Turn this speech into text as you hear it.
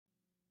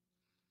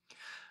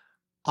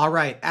All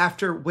right,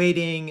 after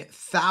waiting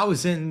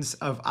thousands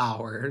of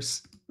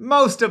hours,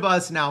 most of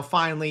us now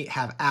finally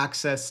have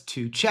access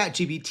to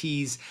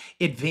ChatGPT's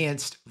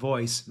Advanced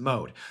Voice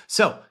Mode.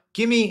 So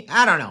give me,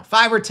 I don't know,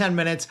 5 or 10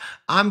 minutes.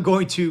 I'm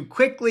going to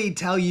quickly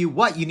tell you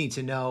what you need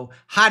to know,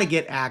 how to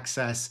get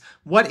access,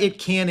 what it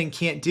can and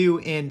can't do,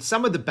 and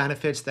some of the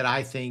benefits that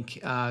I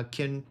think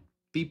can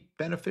be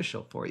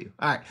beneficial for you.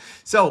 All right.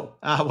 So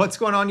what's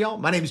going on, y'all?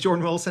 My name is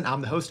Jordan Wilson.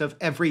 I'm the host of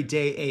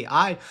Everyday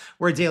AI.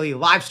 We're a daily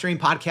live stream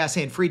podcast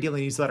and free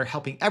daily newsletter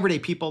helping everyday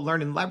people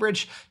learn and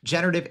leverage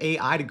generative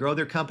AI to grow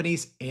their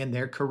companies and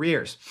their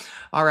careers.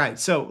 All right.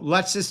 So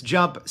let's just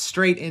jump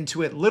straight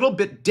into it. Little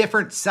bit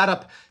different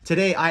setup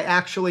today. I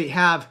actually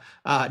have,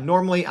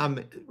 normally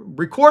I'm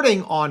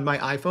recording on my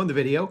iPhone, the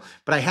video,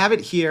 but I have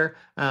it here.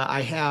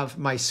 I have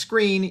my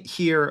screen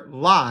here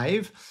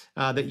live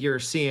that you're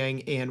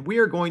seeing, and we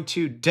are going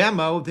to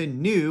demo the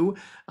new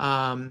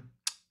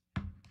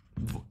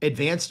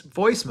advanced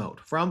voice mode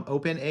from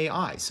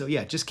OpenAI. So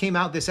yeah, it just came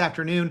out this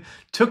afternoon.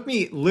 Took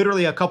me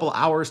literally a couple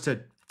hours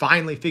to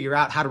finally figure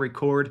out how to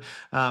record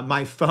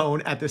my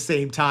phone at the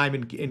same time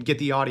and get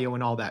the audio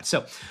and all that.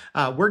 So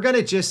we're going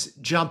to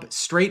just jump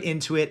straight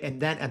into it. And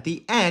then at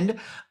the end,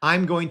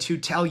 I'm going to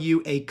tell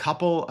you a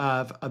couple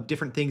of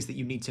different things that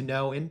you need to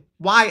know and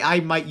why I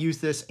might use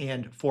this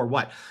and for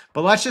what.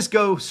 But let's just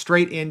go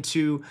straight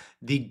into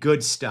the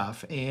good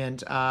stuff.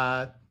 And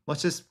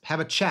let's just have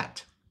a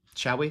chat,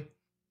 shall we?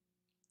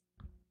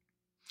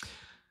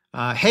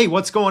 Hey,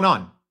 what's going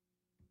on?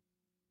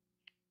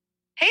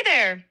 Hey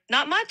there,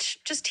 not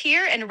much, just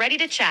here and ready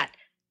to chat.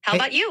 How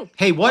about you?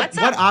 Hey, what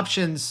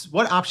options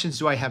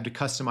do I have to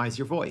customize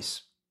your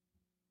voice?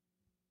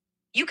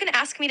 You can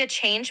ask me to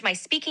change my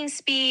speaking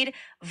speed,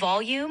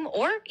 volume,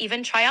 or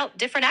even try out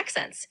different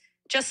accents.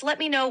 Just let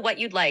me know what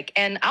you'd like,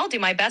 and I'll do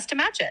my best to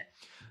match it.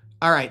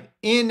 All right.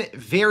 In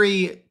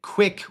very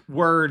quick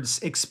words,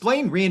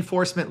 explain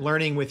reinforcement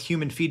learning with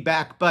human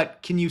feedback,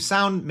 but can you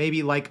sound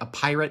maybe like a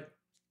pirate?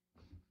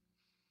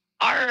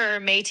 Arr,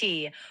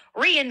 matey.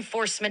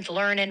 Reinforcement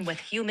learning with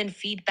human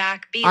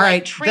feedback be All like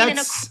right, training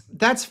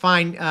that's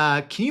fine.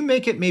 Can you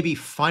make it maybe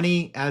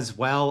funny as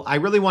well? I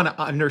really want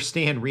to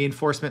understand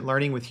reinforcement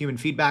learning with human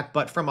feedback,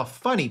 but from a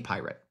funny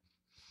pirate.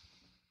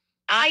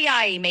 Aye,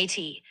 aye,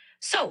 matey.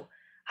 So,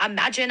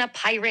 imagine a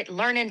pirate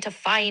learning to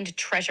find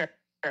treasure.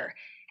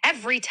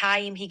 Every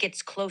time he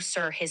gets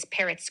closer, his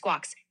parrot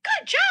squawks,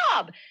 "Good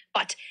job!"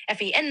 But if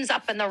he ends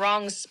up in the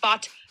wrong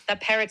spot, the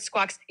parrot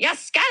squawks, "Ya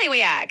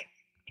scallywag!"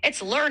 It's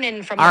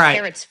learning from the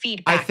parrot's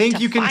feedback. I think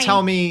you can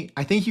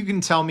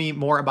tell me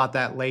more about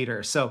that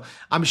later. So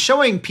I'm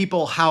showing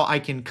people how I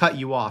can cut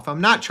you off. I'm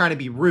not trying to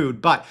be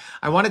rude, but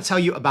I want to tell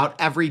you about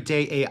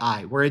Everyday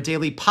AI. We're a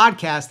daily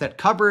podcast that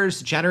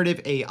covers generative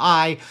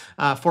AI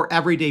for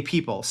everyday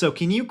people. So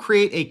can you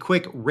create a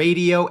quick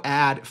radio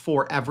ad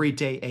for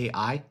Everyday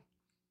AI?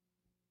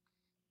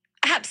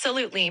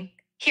 Absolutely.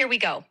 Here we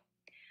go.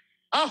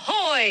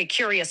 Ahoy,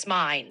 curious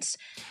minds.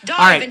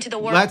 Dive into the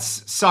world.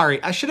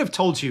 Sorry, I should have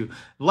told you.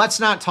 Let's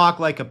not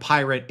talk like a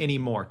pirate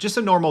anymore. Just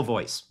a normal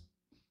voice.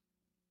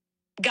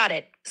 Got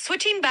it.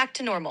 Switching back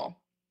to normal.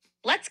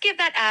 Let's give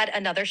that ad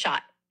another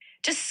shot.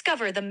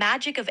 Discover the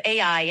magic of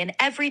AI in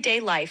everyday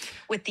life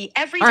with the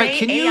Everyday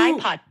AI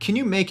Pod. Can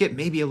you make it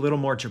maybe a little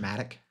more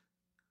dramatic?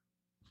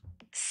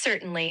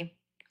 Certainly.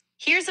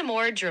 Here's a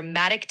more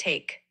dramatic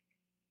take.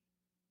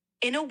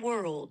 In a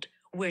world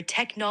where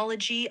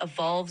technology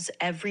evolves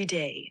every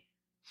day,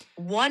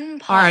 one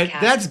podcast... All right,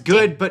 that's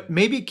good, but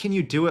maybe can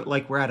you do it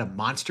like we're at a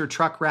monster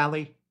truck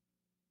rally?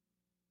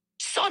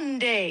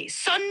 Sunday,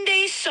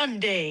 Sunday,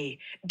 Sunday.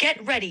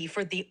 Get ready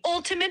for the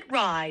ultimate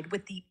ride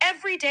with the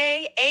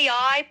Everyday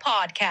AI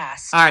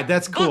Podcast. All right,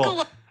 that's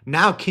cool.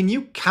 Now, can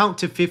you count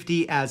to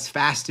 50 as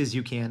fast as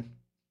you can?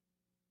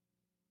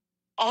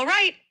 All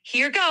right,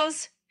 here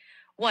goes.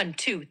 1,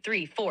 2,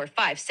 3, 4,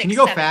 5, 6, 7, 8, 9. Can you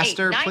go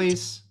faster,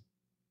 please?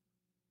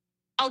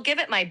 I'll give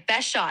it my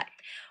best shot.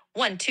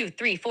 1, 2,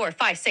 3, 4,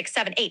 5, 6,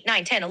 7, 8,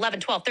 9, 10, 11,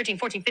 12, 13,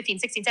 14, 15,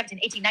 16, 17,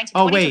 18, 19,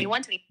 20,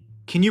 21, 22.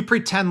 Can you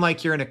pretend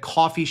like you're in a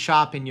coffee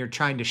shop and you're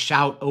trying to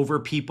shout over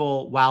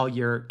people while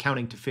you're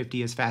counting to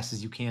 50 as fast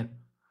as you can?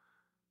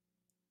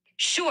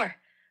 Sure.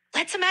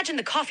 Let's imagine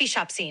the coffee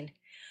shop scene.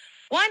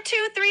 1,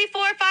 2, 3,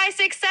 4, 5,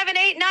 6, 7,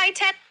 8, 9,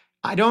 10,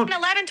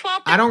 11,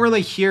 12. I don't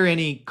really hear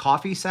any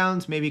coffee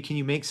sounds. Maybe can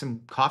you make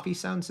some coffee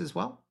sounds as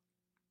well?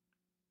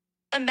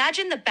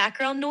 Imagine the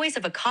background noise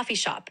of a coffee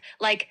shop,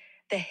 like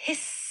the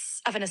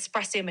hiss of an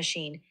espresso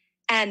machine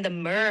and the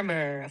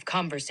murmur of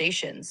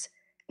conversations.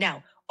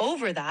 Now,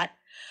 over that,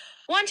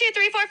 1, 2,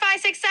 3, 4, 5,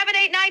 6, 7,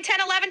 8, 9,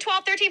 10, 11,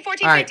 12, 13,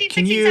 14, 15, 16, 17.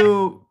 Can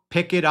you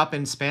pick it up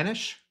in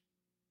Spanish?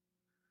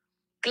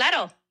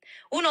 Claro.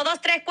 1, 2,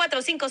 3, 4,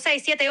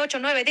 5, 6, 7, 8, 9,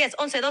 10,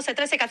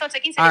 11, 12,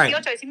 13, 14,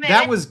 15, 16, 17, 18, 19.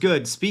 That was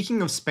good.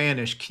 Speaking of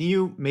Spanish, can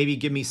you maybe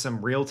give me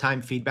some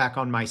real-time feedback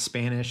on my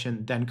Spanish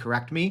and then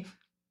correct me?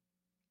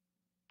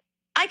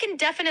 I can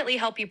definitely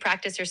help you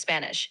practice your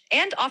Spanish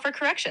and offer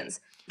corrections.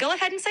 Go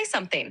ahead and say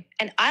something,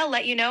 and I'll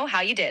let you know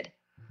how you did.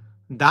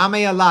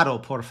 Dame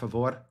helado, por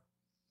favor.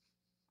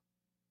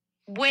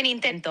 Buen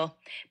intento.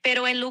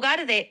 Pero en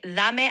lugar de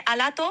dame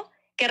alato,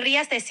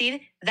 querrías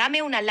decir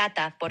dame una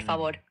lata, por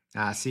favor.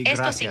 Sí,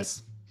 Esto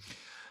gracias.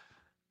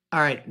 All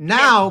right,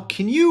 now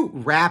can you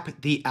rap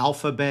the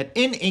alphabet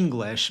in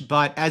English,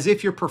 but as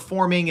if you're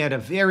performing at a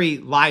very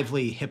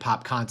lively hip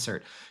hop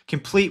concert,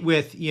 complete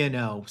with,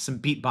 some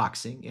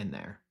beatboxing in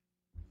there?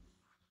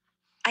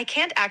 I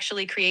can't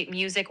actually create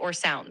music or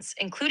sounds,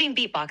 including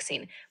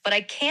beatboxing, but I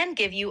can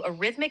give you a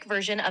rhythmic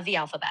version of the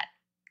alphabet.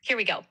 Here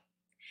we go.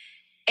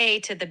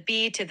 A to the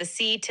B to the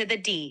C to the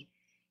D.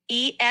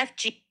 E, F,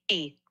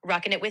 G,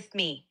 rocking it with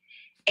me.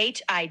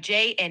 H, I,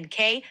 J, and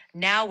K,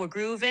 now we're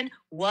grooving.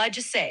 What'd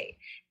you say?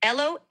 L,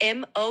 O,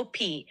 M, O,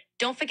 P.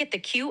 Don't forget the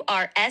Q,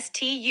 R, S,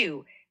 T,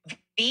 U.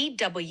 V,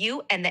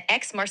 W, and the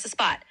X marks the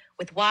spot.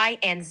 With Y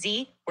and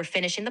Z, we're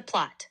finishing the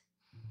plot.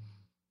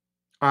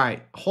 All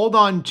right, hold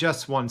on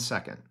just 1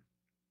 second.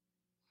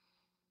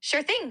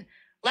 Sure thing.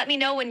 Let me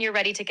know when you're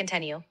ready to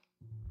continue.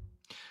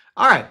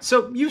 All right,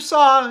 so you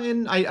saw,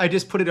 and I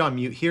just put it on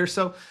mute here.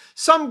 So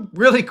some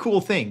really cool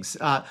things.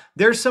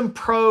 There's some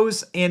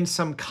pros and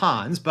some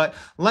cons, but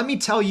let me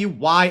tell you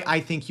why I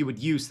think you would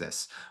use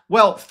this.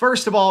 Well,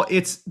 first of all,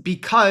 it's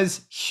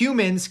because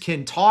humans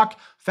can talk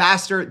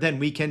faster than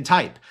we can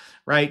type,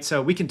 right?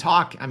 So we can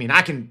talk,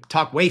 I can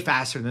talk way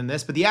faster than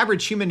this, but the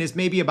average human is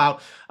maybe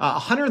about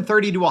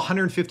 130 to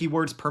 150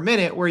 words per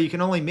minute, where you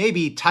can only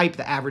maybe type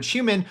the average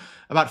human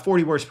about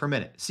 40 words per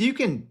minute. So you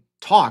can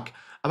talk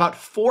about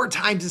 4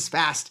 times as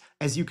fast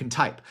as you can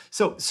type.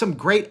 So some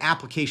great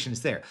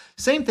applications there.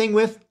 Same thing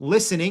with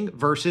listening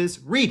versus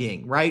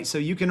reading, right? So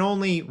you can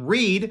only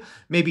read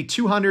maybe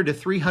 200 to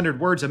 300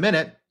 words a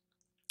minute,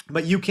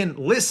 but you can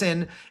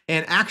listen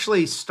and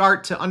actually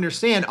start to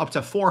understand up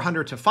to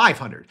 400 to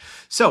 500.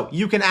 So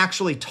you can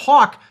actually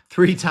talk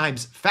 3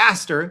 times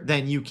faster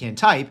than you can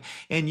type,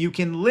 and you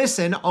can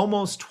listen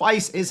almost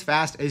twice as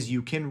fast as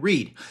you can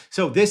read.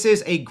 So this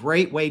is a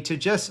great way to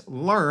just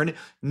learn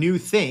new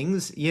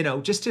things,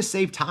 just to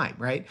save time,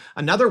 right?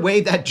 Another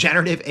way that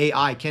generative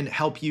AI can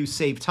help you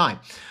save time.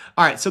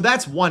 All right, so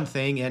that's one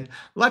thing, and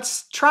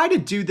let's try to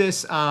do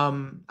this.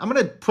 I'm going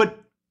to put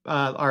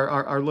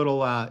our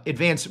little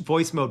advanced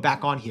voice mode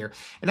back on here.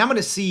 And I'm going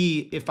to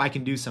see if I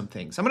can do some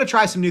things. I'm going to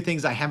try some new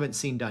things I haven't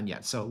seen done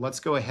yet. So let's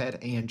go ahead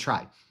and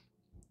try.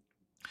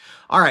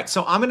 All right,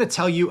 so I'm going to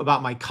tell you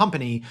about my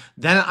company.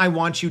 Then I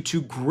want you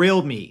to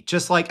grill me,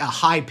 just like a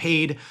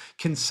high-paid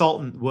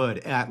consultant would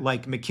at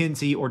like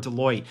McKinsey or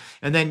Deloitte.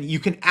 And then you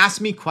can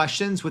ask me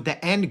questions with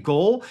the end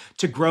goal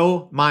to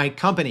grow my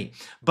company.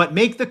 But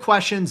make the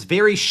questions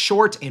very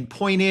short and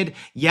pointed,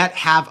 yet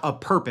have a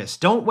purpose.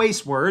 Don't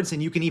waste words,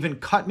 and you can even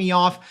cut me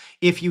off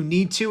if you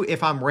need to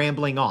if I'm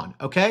rambling on.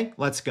 Okay,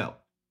 let's go.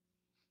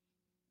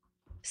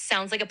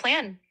 Sounds like a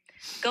plan.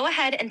 Go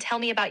ahead and tell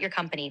me about your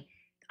company.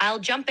 I'll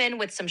jump in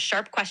with some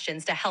sharp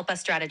questions to help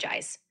us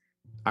strategize.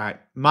 All right.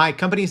 My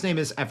company's name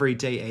is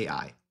Everyday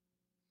AI.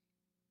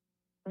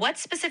 What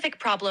specific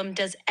problem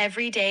does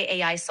Everyday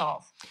AI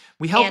solve?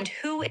 We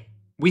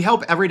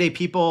help everyday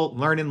people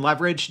learn and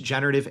leverage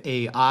generative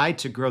AI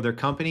to grow their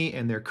company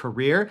and their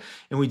career.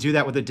 And we do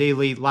that with a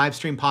daily live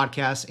stream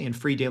podcast and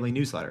free daily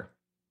newsletter.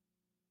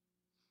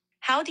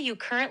 How do you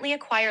currently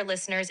acquire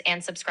listeners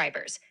and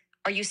subscribers?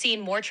 Are you seeing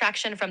more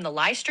traction from the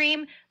live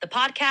stream, the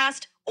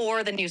podcast,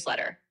 or the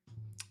newsletter?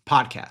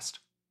 Podcast.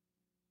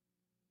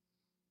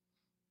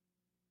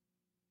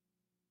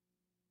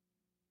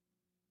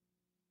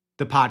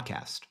 The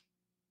podcast.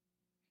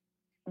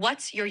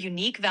 What's your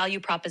unique value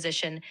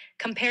proposition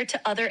compared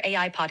to other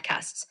AI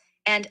podcasts?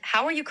 And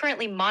how are you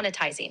currently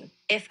monetizing,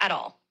 if at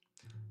all?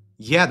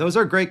 Yeah, those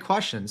are great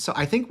questions. So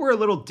I think we're a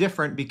little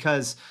different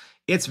because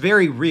it's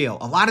very real.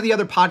 A lot of the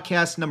other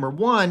podcasts, number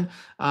one,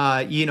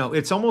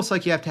 it's almost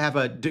like you have to have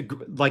a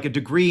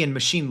degree in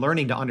machine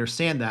learning to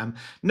understand them.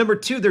 Number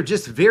two, they're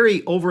just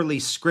very overly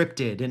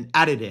scripted and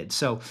edited.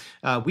 So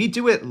we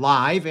do it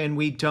live and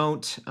we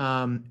don't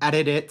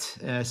edit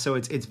it. So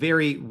it's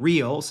very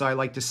real. So I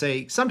like to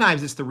say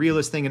sometimes it's the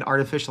realest thing in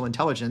artificial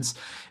intelligence.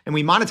 And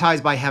we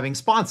monetize by having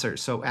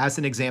sponsors. So as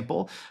an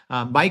example,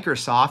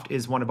 Microsoft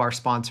is one of our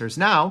sponsors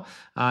now,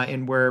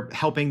 and we're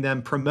helping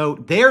them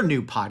promote their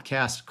new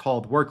podcast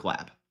called Work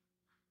Lab.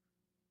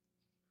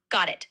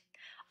 Got it.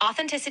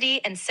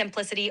 Authenticity and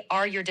simplicity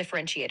are your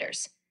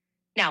differentiators.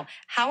 Now,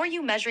 how are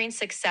you measuring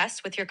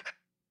success with your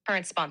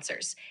current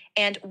sponsors?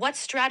 And what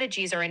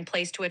strategies are in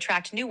place to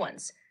attract new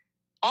ones?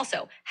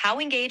 Also, how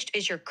engaged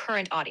is your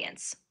current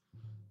audience?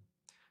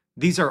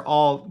 These are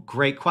all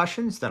great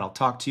questions that I'll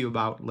talk to you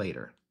about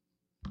later.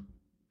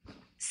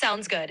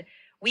 Sounds good.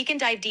 We can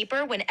dive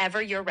deeper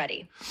whenever you're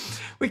ready.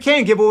 We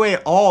can't give away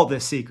all the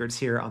secrets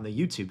here on the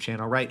YouTube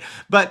channel, right?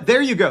 But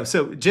there you go.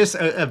 So just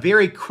a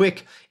very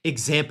quick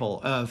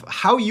example of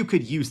how you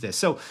could use this.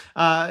 So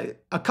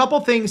a couple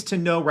things to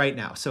know right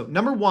now. So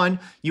number one,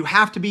 you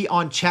have to be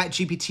on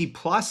ChatGPT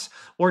Plus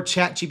or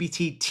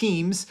ChatGPT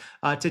Teams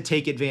to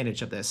take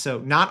advantage of this. So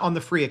not on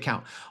the free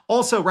account.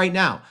 Also right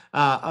now,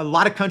 a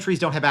lot of countries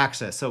don't have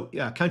access. So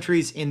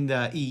countries in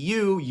the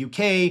EU,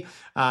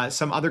 UK,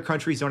 some other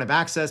countries don't have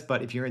access,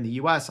 but if you're in the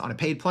US on a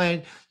paid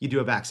plan, you do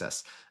have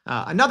access.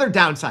 Another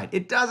downside,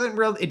 it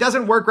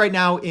doesn't work right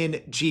now in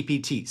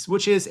GPTs,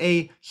 which is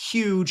a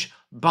huge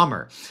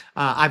bummer.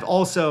 I've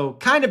also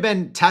kind of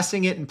been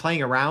testing it and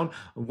playing around.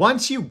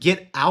 Once you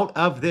get out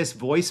of this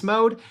voice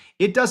mode,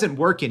 it doesn't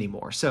work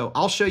anymore. So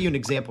I'll show you an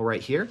example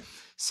right here.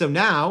 So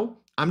now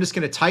I'm just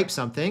going to type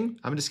something.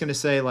 I'm just going to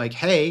say like,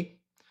 hey,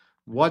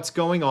 what's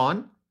going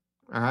on?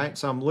 All right.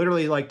 So I'm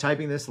literally like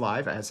typing this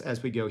live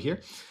as we go here.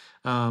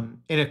 And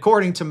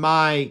according to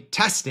my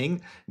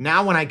testing,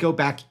 now when I go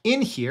back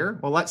in here,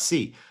 well, let's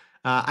see.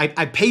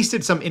 I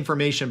pasted some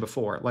information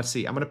before. Let's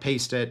see. I'm going to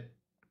paste it.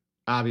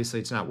 Obviously,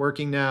 it's not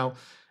working now.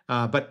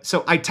 But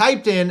so I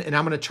typed in, and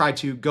I'm going to try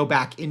to go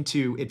back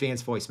into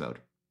advanced voice mode.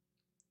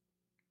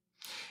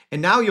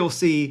 And now you'll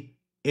see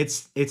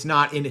it's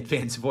not in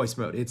advanced voice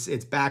mode.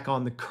 It's back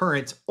on the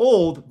current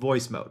old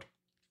voice mode.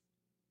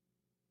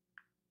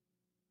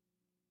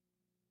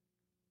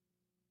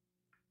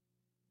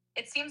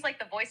 It seems like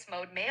the voice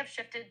mode may have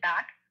shifted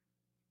back,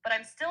 but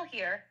I'm still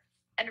here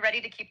and ready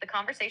to keep the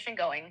conversation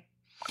going.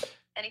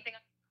 Anything?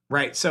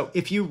 Right. So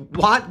if you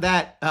want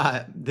that,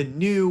 the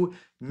new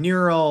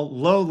neural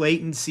low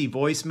latency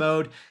voice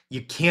mode,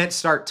 you can't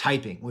start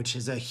typing, which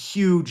is a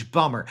huge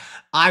bummer.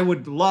 I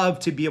would love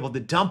to be able to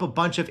dump a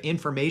bunch of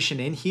information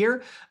in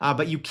here,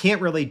 but you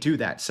can't really do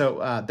that.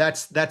 So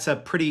that's a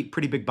pretty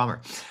big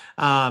bummer.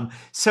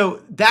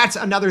 So that's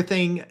another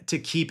thing to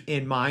keep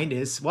in mind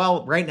is,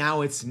 well, right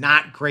now it's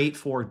not great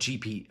for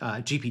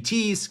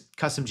GPTs,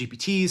 custom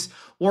GPTs,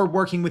 or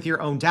working with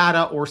your own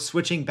data or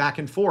switching back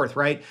and forth,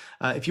 right?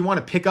 If you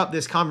want to pick up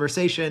this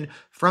conversation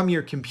from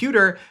your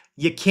computer,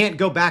 you can't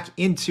go back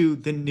into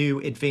the new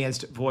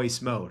advanced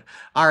voice mode.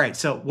 All right,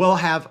 so we'll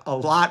have a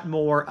lot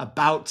more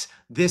about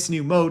this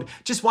new mode.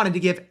 Just wanted to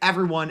give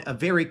everyone a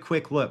very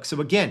quick look. So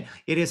again,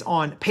 it is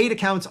on paid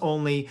accounts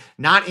only,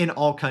 not in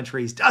all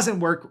countries, doesn't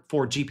work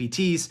for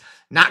GPTs,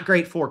 not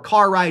great for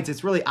car rides.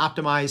 It's really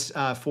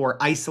optimized for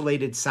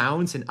isolated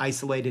sounds and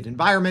isolated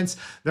environments.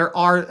 There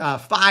are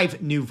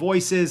 5 new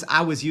voices.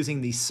 I was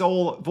using the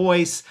Soul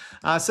voice.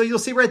 So you'll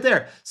see right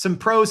there some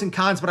pros and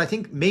cons, but I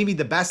think maybe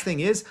the best thing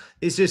is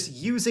just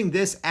using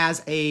this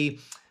as a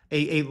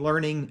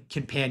learning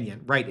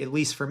companion, right? At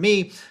least for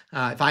me,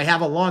 if I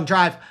have a long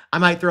drive, I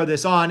might throw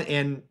this on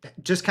and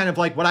just kind of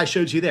like what I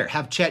showed you there,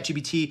 have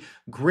ChatGPT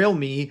grill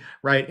me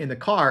right in the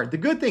car. The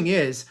good thing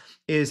is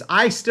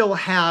I still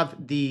have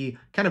the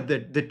kind of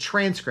the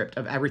transcript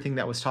of everything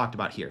that was talked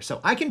about here.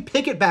 So I can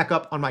pick it back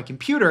up on my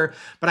computer,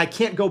 but I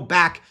can't go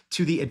back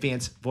to the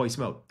advanced voice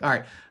mode. All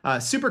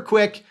right, super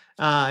quick.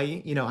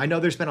 I know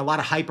there's been a lot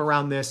of hype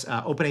around this.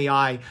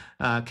 OpenAI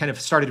kind of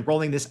started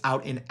rolling this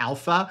out in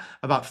alpha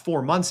about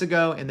 4 months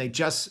ago, and they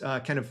just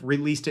kind of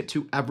released it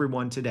to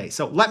everyone today.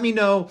 So let me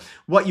know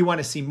what you want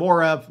to see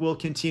more of. We'll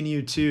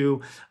continue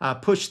to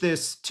push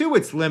this to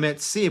its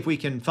limits, see if we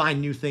can find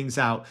new things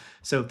out.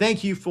 So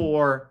thank you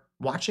for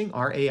watching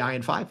our AI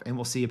in 5, and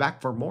we'll see you back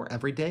for more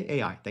Everyday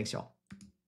AI. Thanks, y'all.